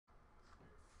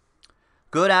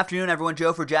Good afternoon, everyone.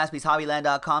 Joe for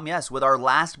JaspysHobbyland.com. Yes, with our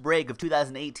last break of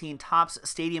 2018 Topps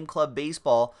Stadium Club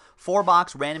Baseball,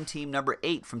 4-box random team number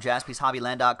 8 from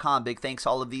JaspysHobbyland.com. Big thanks to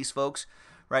all of these folks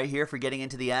right here for getting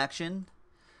into the action.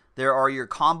 There are your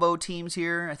combo teams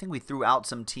here. I think we threw out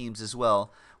some teams as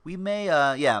well. We may,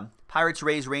 Pirates,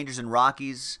 Rays, Rangers, and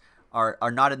Rockies are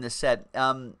not in this set.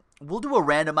 We'll do a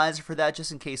randomizer for that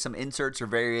just in case some inserts or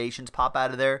variations pop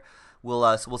out of there.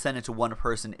 We'll send it to one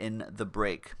person in the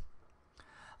break.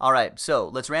 All right, so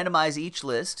let's randomize each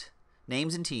list,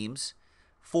 names and teams,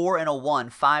 4 and a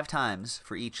 1, 5 times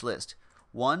for each list.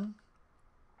 1,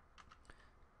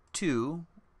 2,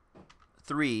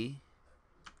 3,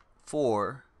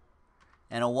 4,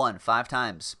 and a 1, 5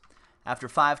 times. After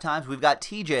 5 times, we've got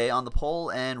TJ on the pole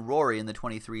and Rory in the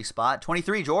 23 spot.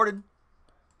 23, Jordan.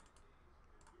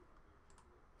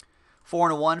 4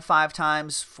 and a 1, 5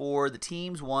 times for the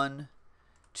teams. 1,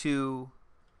 2,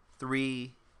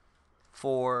 3,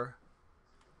 4,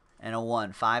 and a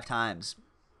 1, 5 times.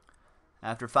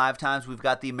 After 5 times, we've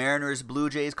got the Mariners Blue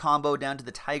Jays combo down to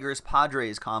the Tigers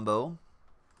Padres combo.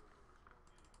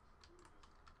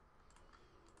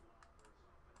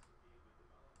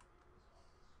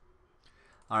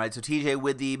 All right, so TJ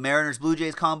with the Mariners Blue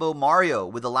Jays combo, Mario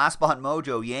with the Last Spot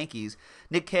Mojo Yankees,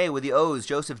 Nick K with the O's,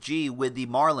 Joseph G with the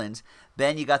Marlins,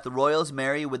 Ben, you got the Royals,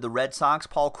 Mary with the Red Sox,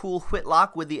 Paul Cool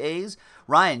Whitlock with the A's,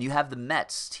 Ryan, you have the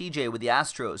Mets, TJ with the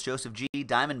Astros, Joseph G,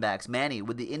 Diamondbacks, Manny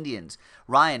with the Indians,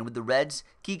 Ryan with the Reds,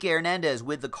 Kike Hernandez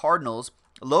with the Cardinals,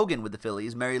 Logan with the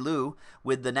Phillies, Mary Lou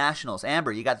with the Nationals,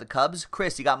 Amber, you got the Cubs,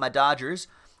 Chris, you got my Dodgers,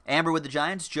 Amber with the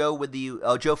Giants, Joe with the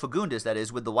Joe Fagundes, that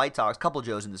is, with the White Sox. Couple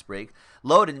Joes in this break.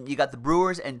 Loden, you got the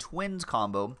Brewers and Twins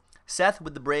combo. Seth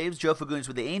with the Braves, Joe Fagundes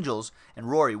with the Angels, and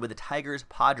Rory with the Tigers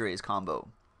Padres combo.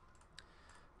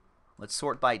 Let's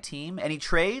sort by team. Any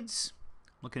trades?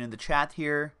 Looking in the chat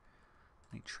here.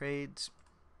 Any trades?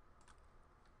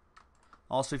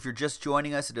 Also, if you're just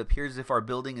joining us, it appears as if our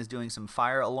building is doing some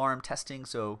fire alarm testing,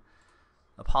 so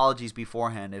apologies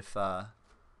beforehand if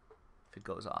it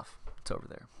goes off. It's over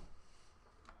there.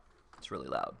 It's really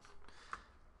loud.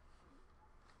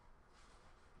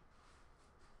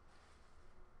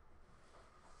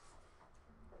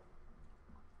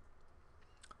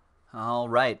 All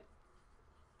right.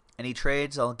 Any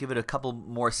trades? I'll give it a couple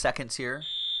more seconds here.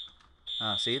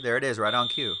 See, there it is, right on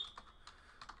cue.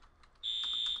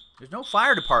 There's no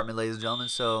fire department, ladies and gentlemen,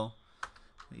 so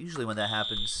usually when that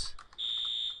happens,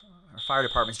 our fire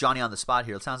department's Johnny on the spot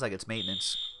here. It sounds like it's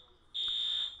maintenance.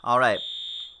 All right.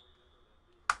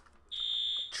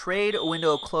 Trade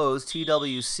window closed,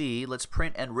 TWC. Let's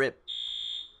print and rip.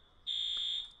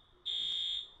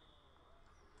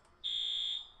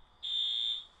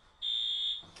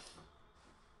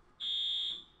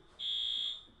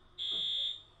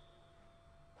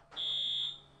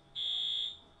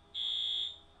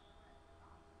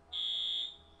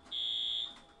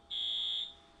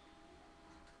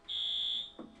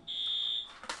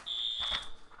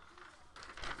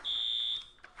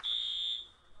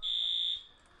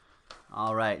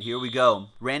 All right, here we go.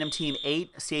 Random Team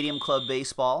 8, Stadium Club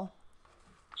Baseball.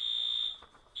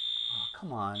 Oh,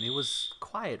 come on. It was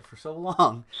quiet for so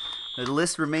long. The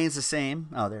list remains the same.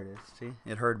 Oh, there it is. See?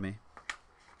 It heard me.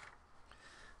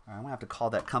 All right, I'm going to have to call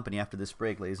that company after this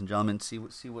break, ladies and gentlemen, see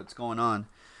what's going on.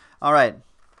 All right.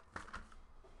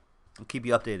 I'll keep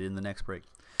you updated in the next break.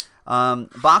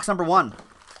 Box number 1.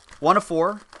 1 of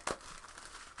 4.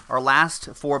 Our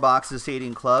last 4 boxes of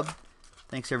Stadium Club.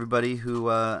 Thanks, everybody who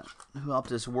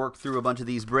helped us work through a bunch of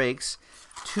these breaks.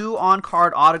 2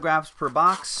 on-card autographs per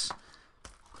box.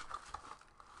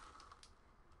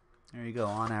 There you go,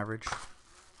 on average.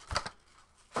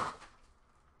 All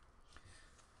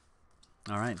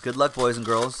right, good luck, boys and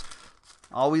girls.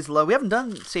 Always love. We haven't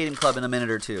done Stadium Club in a minute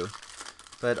or two,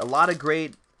 but a lot of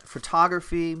great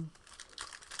photography,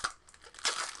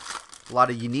 a lot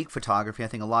of unique photography. I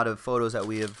think a lot of photos that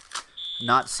we have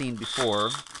not seen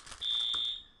before.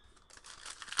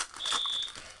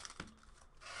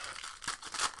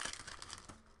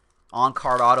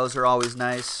 On-card autos are always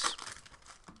nice.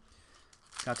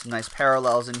 Got some nice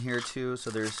parallels in here too. So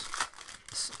there's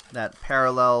that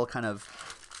parallel kind of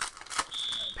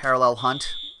parallel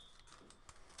hunt.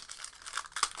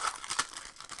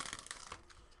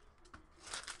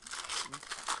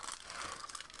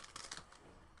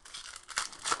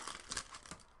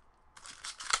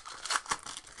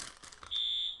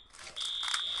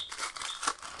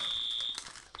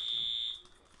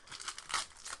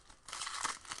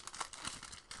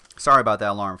 Sorry about that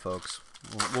alarm, folks.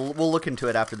 We'll look into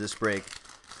it after this break.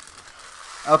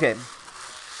 Okay.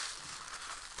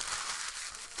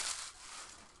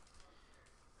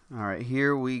 All right,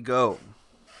 here we go.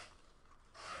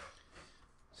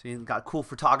 So you got cool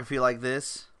photography like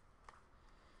this.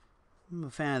 I'm a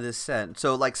fan of this set.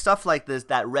 So like stuff like this,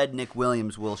 that red Nick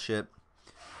Williams will ship.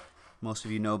 Most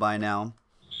of you know by now.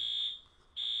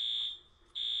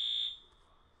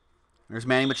 There's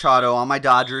Manny Machado on my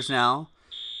Dodgers now.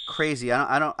 Crazy.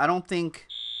 I think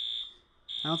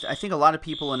a lot of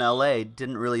people in LA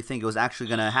didn't really think it was actually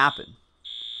going to happen.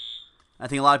 I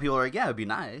think a lot of people are like, yeah, it'd be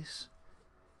nice.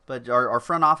 But our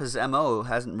front office MO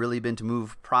hasn't really been to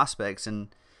move prospects, and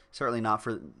certainly not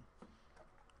for,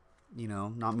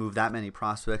 not move that many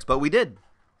prospects. But we did.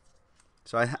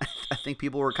 So I think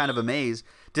people were kind of amazed.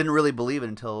 Didn't really believe it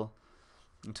until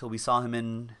we saw him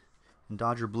in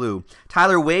Dodger blue.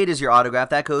 Tyler Wade is your autograph.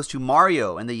 That goes to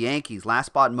Mario and the Yankees. Last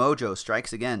spot mojo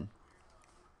strikes again.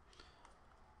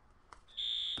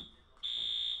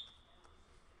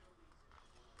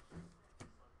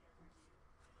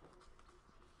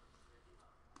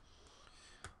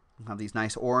 We'll have these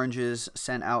nice oranges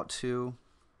sent out too.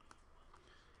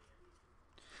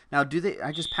 Now,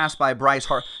 I just passed by Bryce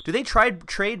Harper. Do they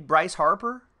trade Bryce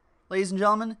Harper, ladies and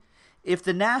gentlemen? If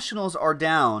the Nationals are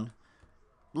down,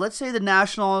 let's say the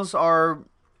Nationals are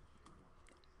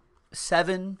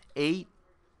 7, 8,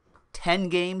 10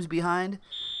 games behind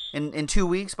in 2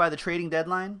 weeks by the trading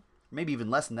deadline, maybe even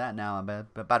less than that now,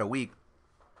 about a week.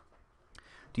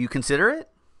 Do you consider it?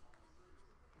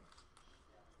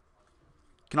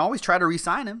 You can always try to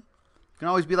re-sign him. You can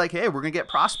always be like, hey, we're going to get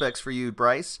prospects for you,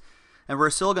 Bryce, and we're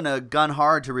still going to gun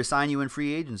hard to re-sign you in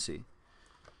free agency.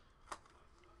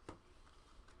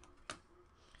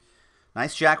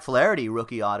 Nice Jack Flaherty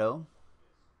rookie auto.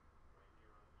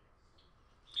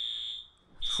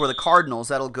 For the Cardinals,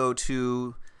 that'll go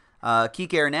to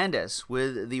Kike Hernandez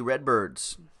with the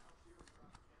Redbirds.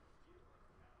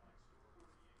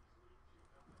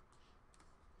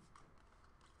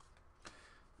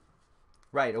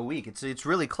 Right, a week. It's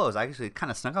really close. Actually, it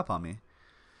kind of snuck up on me.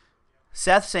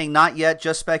 Seth saying not yet,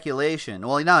 just speculation.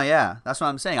 Well, no, yeah, that's what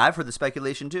I'm saying. I've heard the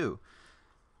speculation too.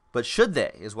 But should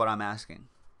they, is what I'm asking.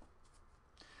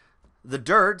 The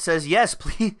Dirt says, yes,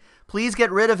 please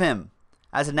get rid of him.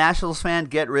 As a Nationals fan,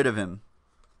 get rid of him.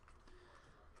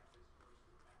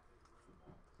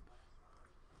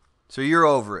 So you're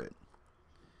over it.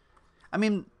 I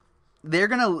mean,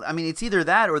 it's either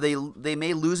that or they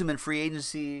may lose him in free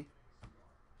agency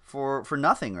for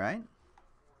nothing, right?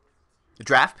 A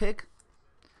draft pick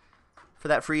for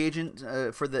that free agent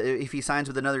if he signs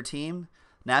with another team.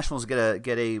 Nationals get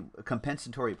a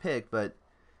compensatory pick, but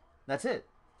that's it.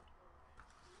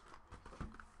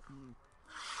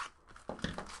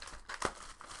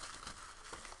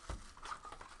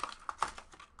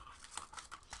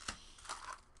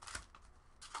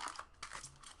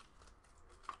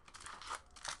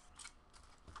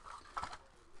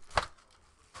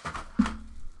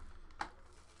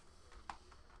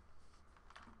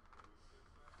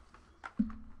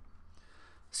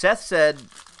 Seth said,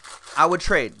 I would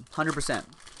trade 100%.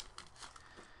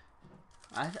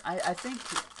 I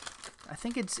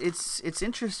think it's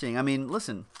interesting. I mean,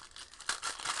 listen,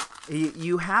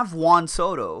 you have Juan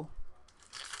Soto.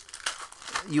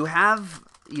 You have,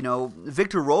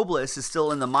 Victor Robles is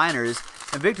still in the minors,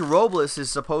 and Victor Robles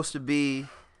is supposed to be,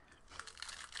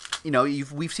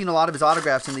 we've seen a lot of his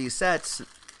autographs in these sets,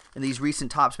 in these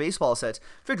recent Topps baseball sets.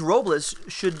 Victor Robles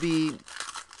should be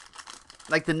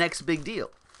like the next big deal.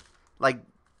 Like,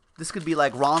 this could be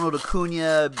like Ronald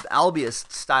Acuna,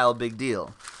 Albius style big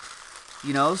deal.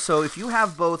 So if you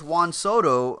have both Juan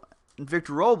Soto and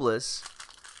Victor Robles,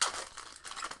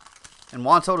 and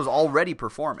Juan Soto's already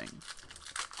performing,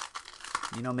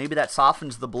 maybe that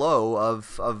softens the blow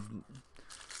of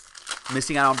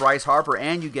missing out on Bryce Harper,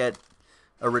 and you get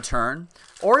a return.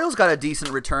 Orioles got a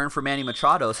decent return for Manny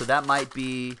Machado, so that might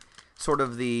be sort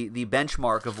of the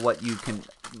benchmark of what you can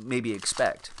maybe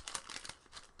expect.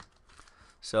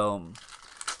 So,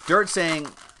 Dirt saying,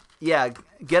 yeah,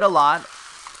 get a lot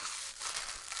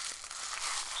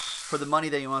for the money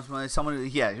that you want.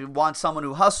 You want someone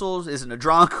who hustles, isn't a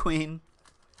drama queen,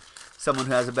 someone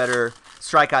who has a better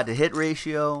strikeout to hit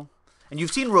ratio. And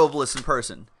you've seen Robles in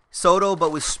person. Soto,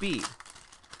 but with speed.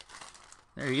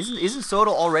 Isn't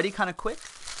Soto already kind of quick?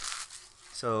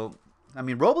 So,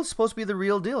 Robles is supposed to be the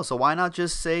real deal. So why not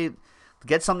just say,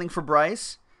 get something for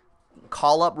Bryce,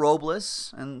 call up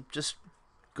Robles, and just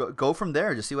go from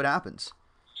there. Just see what happens.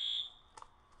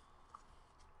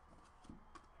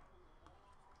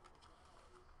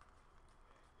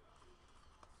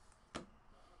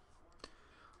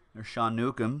 There's Sean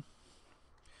Newcomb.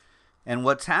 And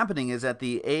what's happening is that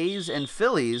the A's and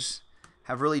Phillies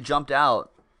have really jumped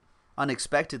out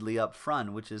unexpectedly up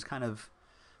front, which has kind of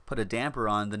put a damper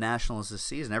on the Nationals this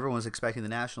season. Everyone's expecting the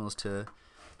Nationals to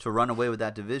to run away with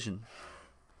that division.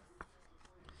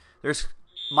 There's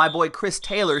my boy Chris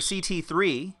Taylor,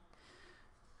 CT3,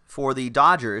 for the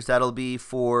Dodgers. That'll be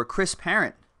for Chris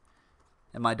Parent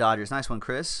and my Dodgers. Nice one,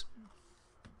 Chris.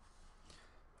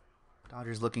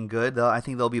 Dodgers looking good. I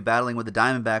think they'll be battling with the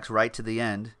Diamondbacks right to the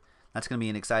end. That's going to be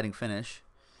an exciting finish.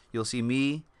 You'll see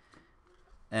me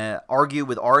argue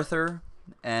with Arthur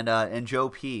and Joe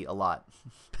P a lot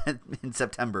in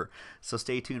September. So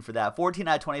stay tuned for that. 14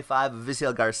 out of 25 of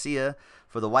Visiel Garcia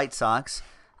for the White Sox.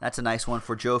 That's a nice one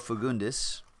for Joe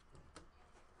Fagundes.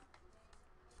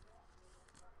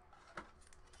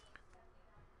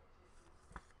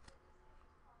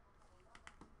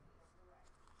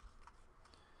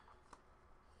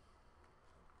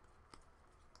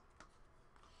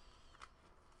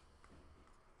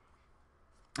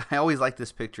 I always like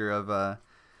this picture of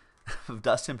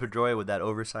Dustin Pedroia with that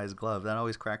oversized glove. That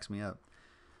always cracks me up.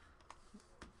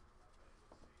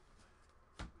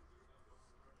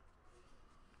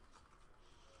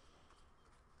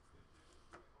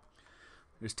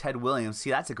 There's Ted Williams. See,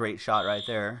 that's a great shot right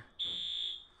there.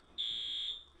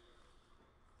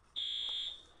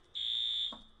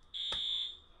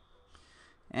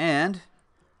 And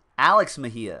Alex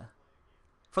Mejia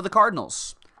for the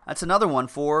Cardinals. That's another one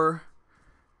for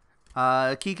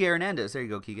Kike Hernandez. There you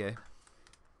go, Kike.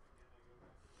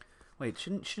 Wait,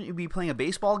 shouldn't you be playing a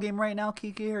baseball game right now,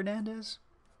 Kike Hernandez?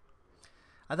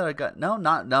 I thought I got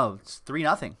no. It's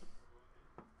 3-0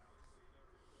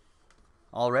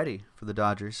 already for the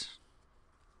Dodgers.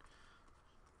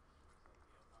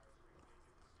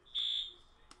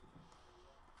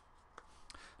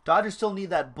 Dodgers still need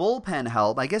that bullpen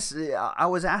help. I guess I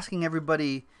was asking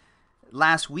everybody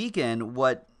last weekend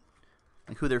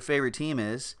who their favorite team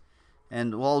is.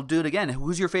 And we'll do it again.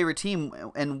 Who's your favorite team,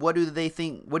 and what do you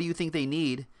think they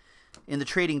need in the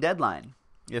trading deadline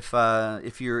if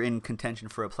you're in contention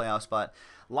for a playoff spot?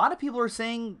 A lot of people are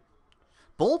saying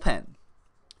bullpen,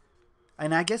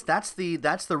 and I guess that's the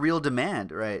real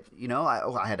demand, right? You know,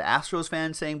 I had Astros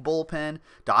fans saying bullpen.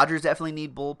 Dodgers definitely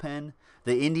need bullpen.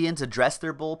 The Indians address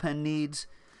their bullpen needs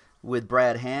with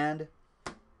Brad Hand.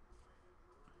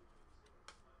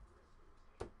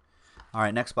 All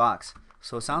right, next box.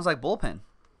 So it sounds like bullpen.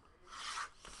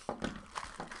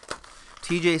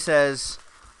 TJ says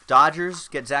Dodgers,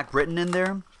 get Zach Britton in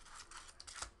there.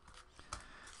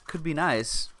 Could be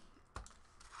nice.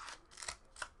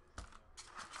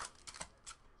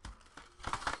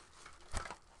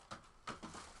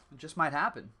 It just might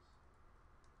happen.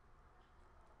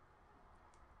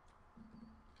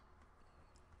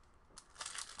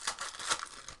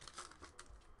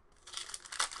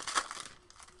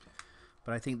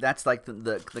 But I think that's like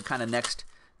the kind of next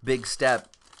big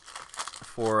step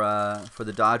for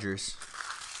the Dodgers,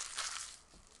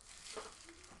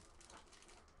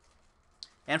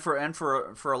 and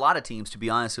for a lot of teams, to be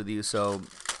honest with you. So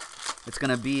it's going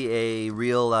to be a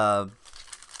real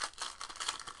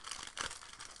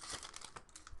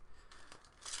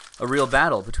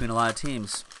battle between a lot of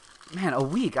teams. Man, a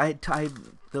week.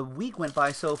 The week went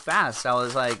by so fast. I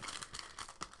was like,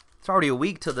 it's already a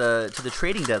week to the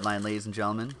trading deadline, ladies and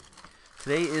gentlemen.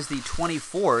 Today is the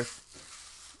 24th,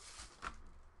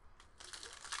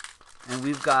 and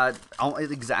we've got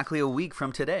exactly a week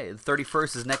from today. The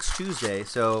 31st is next Tuesday,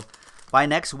 so by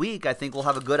next week, I think we'll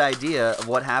have a good idea of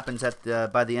what happens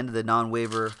by the end of the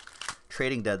non-waiver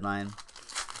trading deadline.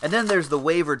 And then there's the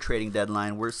waiver trading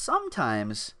deadline, where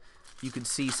sometimes you could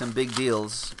see some big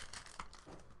deals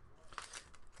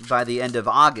by the end of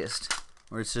August,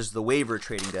 where it's just the waiver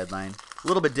trading deadline. A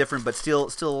little bit different, but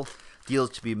still deals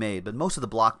to be made. But most of the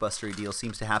blockbuster deals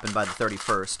seems to happen by the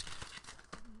 31st.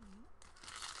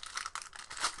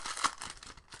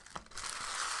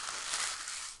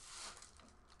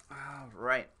 All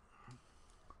right.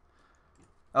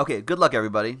 Okay, good luck,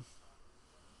 everybody.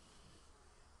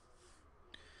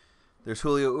 There's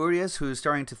Julio Urias, who's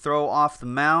starting to throw off the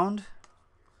mound.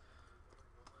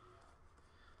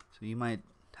 So you might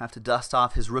have to dust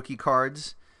off his rookie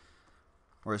cards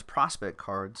or his prospect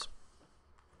cards.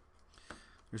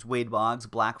 There's Wade Boggs,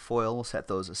 black foil. We'll set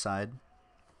those aside.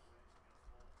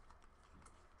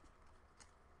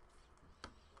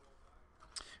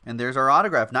 And there's our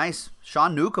autograph. Nice.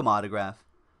 Sean Newcomb autograph,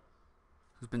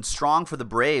 who's been strong for the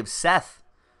Braves. Seth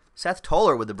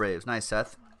Toller with the Braves. Nice,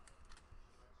 Seth.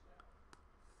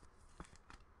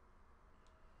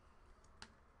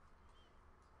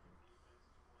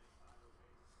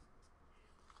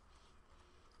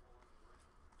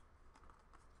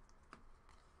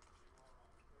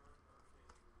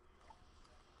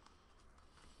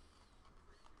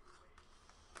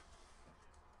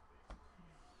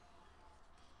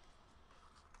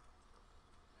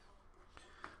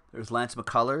 There's Lance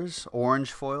McCullers,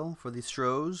 orange foil for the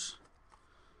Stros.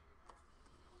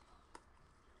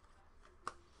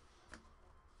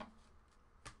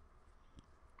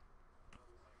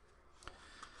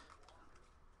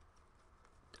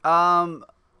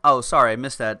 Oh, sorry, I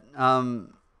missed that.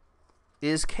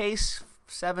 Is case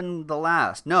 7 the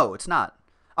last? No, it's not.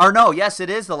 Or no, yes, it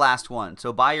is the last one.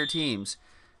 So buy your teams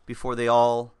before they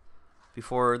go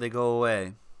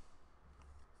away.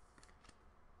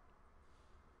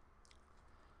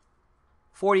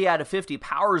 40 out of 50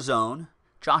 Power Zone,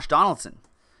 Josh Donaldson.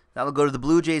 That'll go to the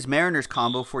Blue Jays Mariners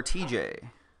combo for TJ.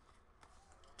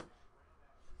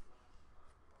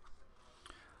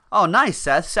 Oh, nice,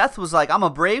 Seth. Seth was like, I'm a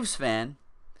Braves fan,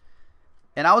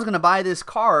 and I was going to buy this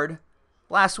card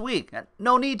last week.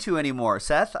 No need to anymore,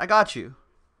 Seth. I got you.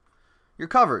 You're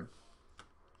covered.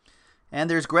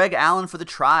 And there's Greg Allen for the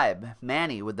Tribe.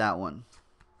 Manny with that one.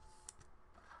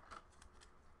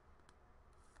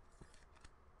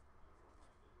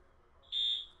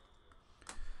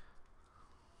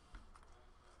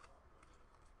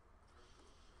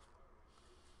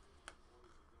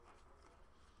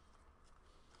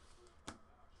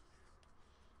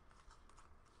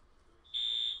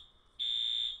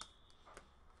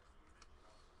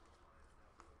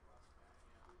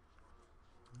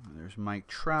 There's Mike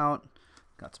Trout.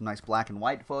 Got some nice black and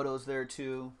white photos there,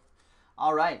 too.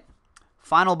 All right.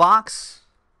 Final box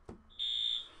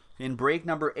in break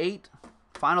number 8.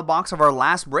 Final box of our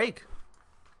last break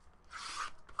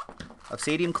of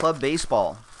Stadium Club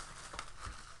Baseball.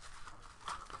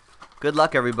 Good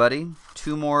luck, everybody.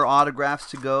 2 more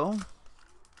autographs to go.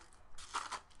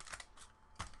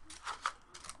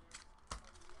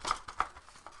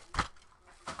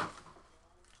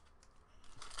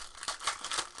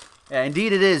 Yeah,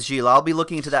 indeed it is, Gila. I'll be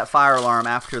looking into that fire alarm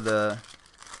after the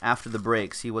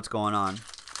break, see what's going on.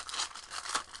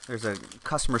 There's a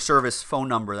customer service phone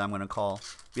number that I'm going to call.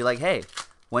 Be like, hey,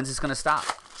 when's this going to stop?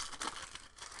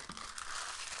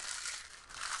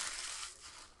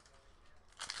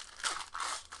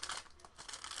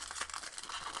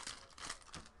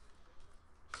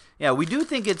 Yeah, we do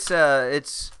think it's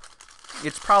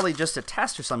probably just a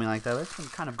test or something like that. It's been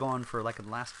kind of going for like the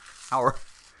last hour.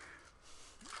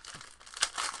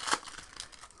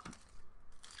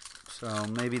 So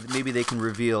maybe they can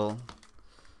reveal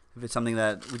if it's something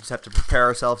that we just have to prepare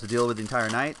ourselves to deal with the entire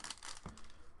night,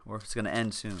 or if it's going to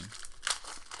end soon.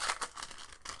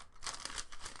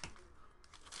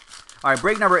 All right,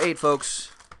 break number 8,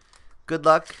 folks. Good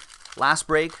luck. Last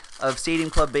break of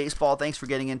Stadium Club Baseball. Thanks for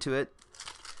getting into it.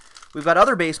 We've got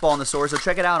other baseball in the store, so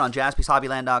check it out on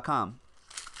JaspysHobbyland.com.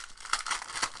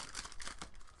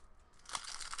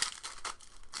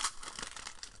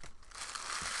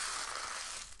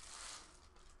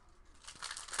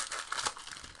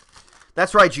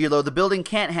 That's right, Gilo. The building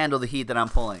can't handle the heat that I'm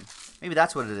pulling. Maybe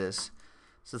that's what it is.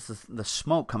 It's just the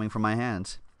smoke coming from my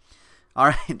hands. All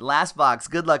right, last box.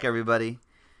 Good luck, everybody.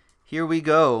 Here we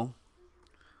go.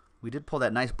 We did pull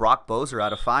that nice Brock Bozer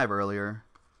out of 5 earlier.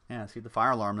 Yeah, see, the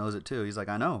fire alarm knows it too. He's like,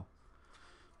 I know.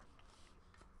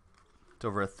 It's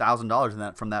over $1,000 in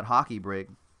that from that hockey break.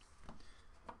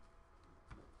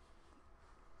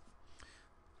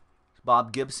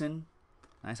 Bob Gibson.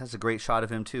 Nice. That's a great shot of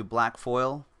him too. Black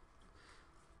foil.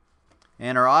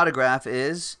 And our autograph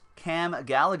is Cam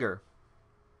Gallagher.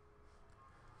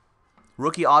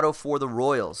 Rookie auto for the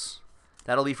Royals.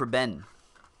 That'll be for Ben.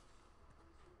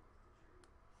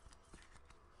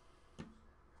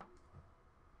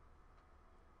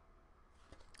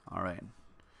 All right.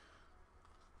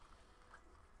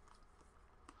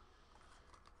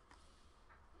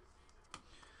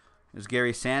 There's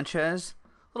Gary Sanchez.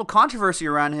 A little controversy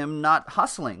around him not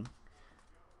hustling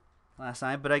last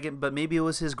night, but maybe it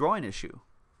was his groin issue.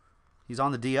 He's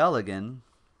on the DL again.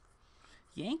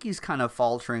 Yankees kind of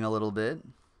faltering a little bit.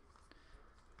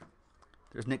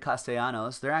 There's Nick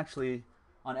Castellanos. They're actually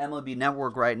on MLB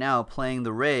Network right now playing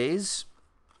the Rays.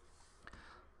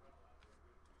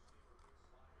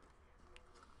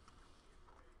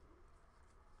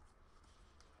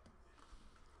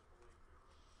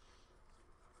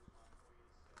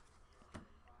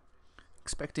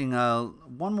 Expecting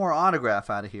one more autograph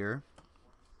out of here.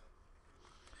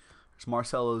 There's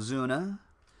Marcell Ozuna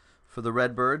for the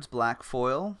Redbirds, black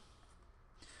foil.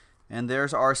 And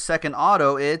there's our second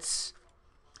auto. It's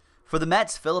for the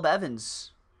Mets, Phillip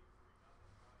Evans.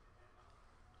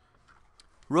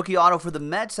 Rookie auto for the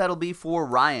Mets. That'll be for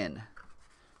Ryan.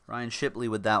 Ryan Shipley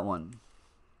with that one.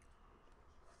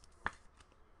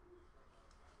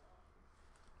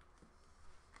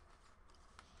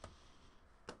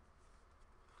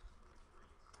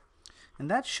 And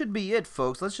that should be it,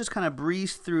 folks. Let's just kind of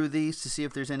breeze through these to see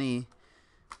if there's any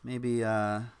maybe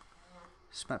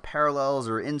parallels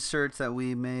or inserts that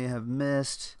we may have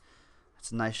missed.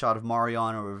 That's a nice shot of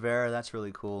Mariano Rivera. That's really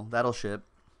cool. That'll ship.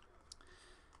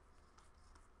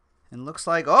 And looks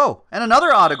like, oh, and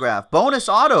another autograph. Bonus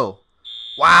auto.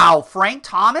 Wow, Frank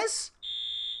Thomas?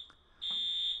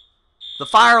 The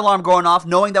fire alarm going off,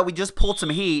 knowing that we just pulled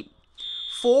some heat.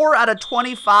 4 out of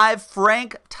 25,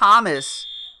 Frank Thomas.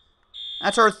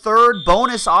 That's our third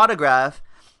bonus autograph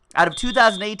out of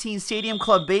 2018 Stadium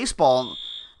Club Baseball.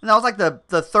 And that was like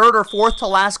the third or fourth to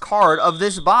last card of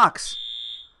this box.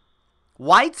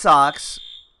 White Sox.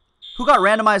 Who got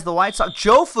randomized the White Sox?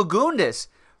 Joe Fagundes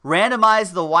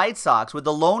randomized the White Sox with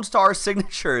the Lone Star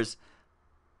signatures.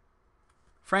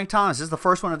 Frank Thomas is the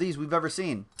first one of these we've ever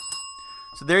seen.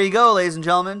 So there you go, ladies and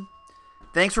gentlemen.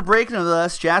 Thanks for breaking with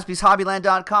us.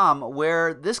 JaspysHobbyland.com,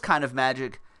 where this kind of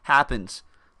magic happens.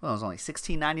 Well, it was only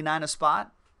 $16.99 a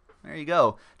spot. There you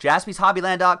go.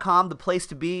 JaspysHobbyland.com, the place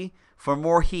to be for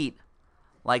more heat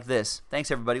like this. Thanks,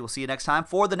 everybody. We'll see you next time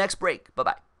for the next break.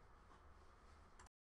 Bye-bye.